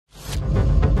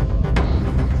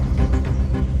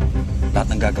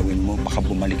lahat ng gagawin mo, baka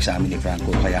bumalik sa amin ni Franco,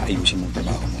 kaya ayusin mo ang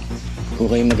trabaho mo.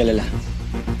 Huwag kayong mag-alala.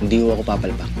 Hindi ko ako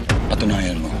papalpak.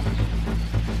 Patunayan mo.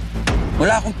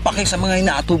 Wala akong pake sa mga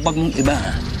inaatubag mong iba,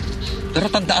 ha? Pero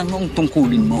tandaan mo ang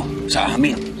tungkulin mo sa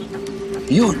amin.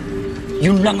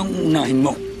 Yun lang ang unahin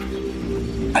mo.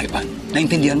 Ivan,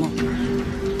 naintindihan mo?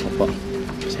 Opo.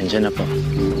 Sensya na po.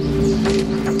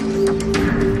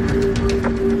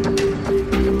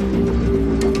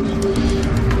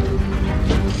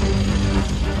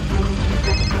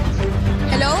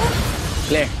 Hello?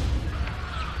 Claire.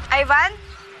 Ivan?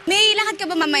 May lakad ka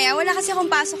ba mamaya? Wala kasi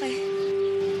akong pasok eh.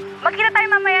 Magkita tayo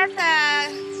mamaya sa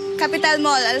Capital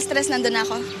Mall. Alas 3 nandun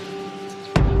ako.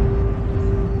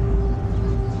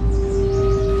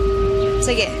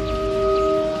 Sige.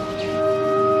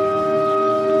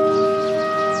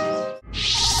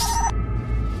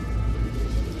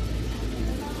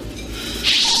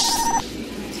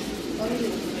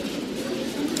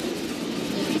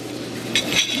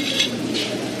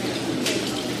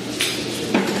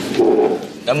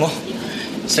 Tamo,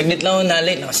 saglit lang ako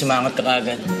nalate. Nakasimangot ka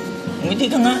kagad. Umiti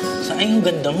ka nga. Saan yung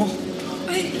ganda mo?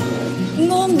 Ay,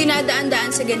 mo akong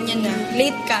dinadaan-daan sa ganyan na.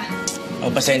 Late ka. O,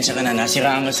 pasensya ka na.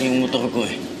 Nasiraan kasi yung motor ko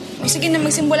eh. O sige na,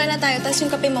 magsimula na tayo. Tapos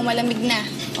yung kape mo malamig na.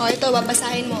 O ito,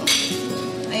 babasahin mo.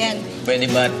 Ayan. Pwede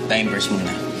ba timers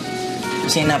muna?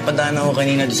 Kasi napadaan ako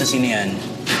kanina doon sa sinehan.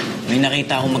 May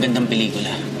nakita akong magandang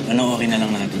pelikula. Panoorin na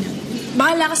lang natin yan.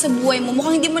 Bahala ka sa buhay mo.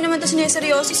 Mukhang hindi mo naman ito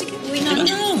sineseryoso. Sige, uwi na.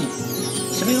 Teka lang.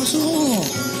 Seryoso ko.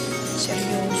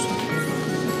 Seryoso.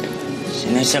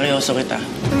 Sineseryoso kita. Ay,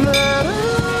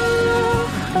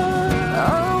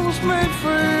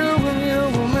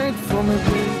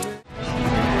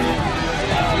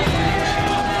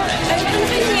 ano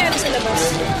kayo nangyari sa labas?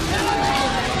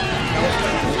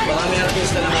 Baka may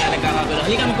artista lang kaya nagkakagulo.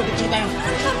 Halika, magpapicture tayo.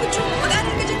 Ano ka, Pucho?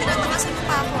 Mag-aral ka dyan, tinatakasan mo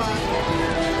pa ako, ah.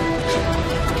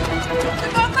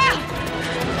 Nagpapa!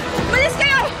 Malis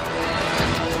kayo!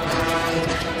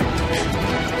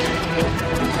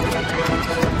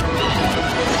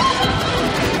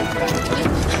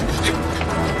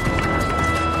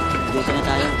 Dito na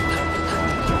tayo.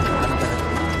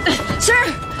 Sir!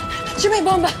 Sir, may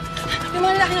bomba! Yung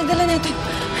mga lalaki nagdala na ito.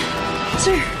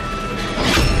 Sir!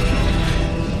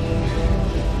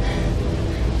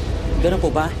 Ganun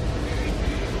po ba?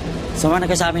 Sama na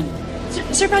kayo sa amin.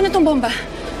 Sir, paano itong bomba?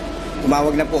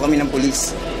 Tumawag na po kami ng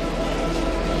pulis.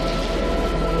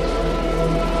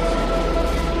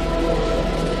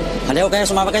 Haliw kayo,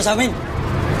 sumama kayo sa amin.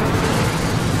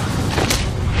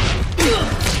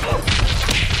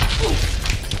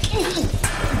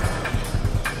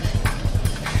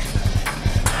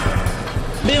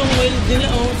 Be, yung wild nila,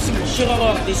 oh. Sure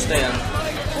ako artista yan.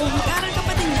 Oh, mag-aral ka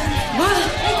pa din yan. Ma!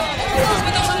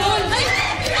 Hospital sa mall! Ay!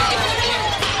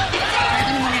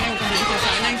 Ano man yung kung dito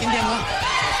sa akin, naintindihan mo?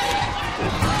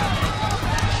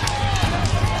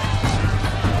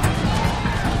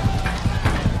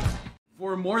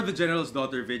 For more The General's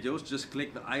Daughter videos, just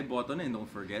click the I button and don't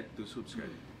forget to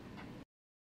subscribe.